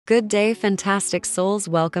Good day, fantastic souls.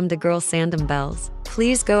 Welcome to Girl Sandom Bells.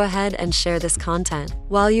 Please go ahead and share this content.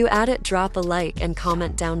 While you at it, drop a like and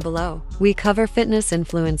comment down below. We cover fitness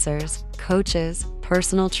influencers, coaches,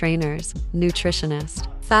 personal trainers, nutritionists,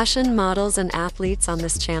 fashion models, and athletes on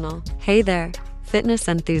this channel. Hey there, fitness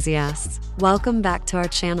enthusiasts. Welcome back to our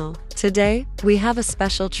channel. Today, we have a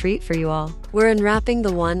special treat for you all. We're unwrapping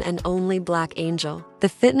the one and only Black Angel, the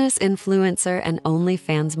fitness influencer and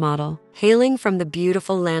OnlyFans model, hailing from the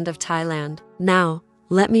beautiful land of Thailand. Now,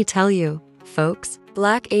 let me tell you, folks,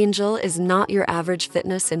 Black Angel is not your average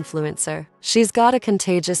fitness influencer. She's got a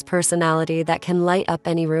contagious personality that can light up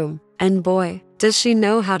any room. And boy, does she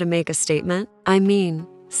know how to make a statement? I mean,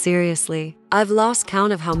 seriously, I've lost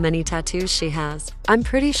count of how many tattoos she has. I'm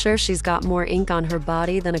pretty sure she's got more ink on her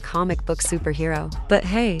body than a comic book superhero. But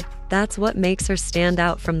hey, that's what makes her stand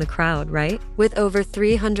out from the crowd, right? With over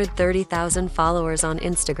 330,000 followers on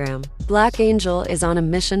Instagram, Black Angel is on a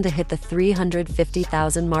mission to hit the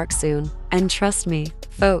 350,000 mark soon. And trust me,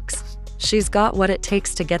 folks, she's got what it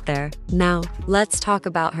takes to get there. Now, let's talk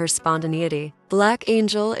about her spontaneity. Black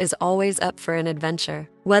Angel is always up for an adventure.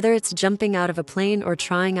 Whether it's jumping out of a plane or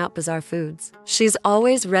trying out bizarre foods, she's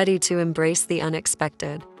always ready to embrace the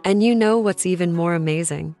unexpected. And you know what's even more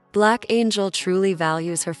amazing? Black Angel truly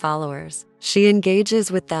values her followers. She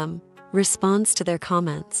engages with them, responds to their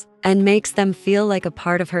comments, and makes them feel like a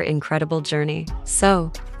part of her incredible journey.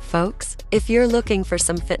 So, folks, if you're looking for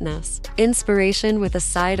some fitness, inspiration with a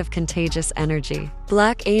side of contagious energy,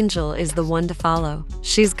 Black Angel is the one to follow.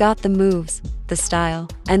 She's got the moves, the style,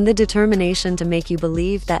 and the determination to make you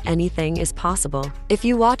believe that anything is possible. If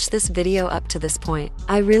you watch this video up to this point,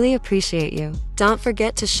 I really appreciate you. Don't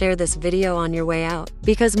forget to share this video on your way out,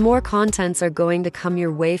 because more contents are going to come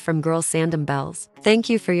your way from Girl Sandom Bells. Thank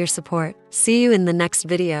you for your support. See you in the next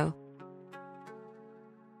video.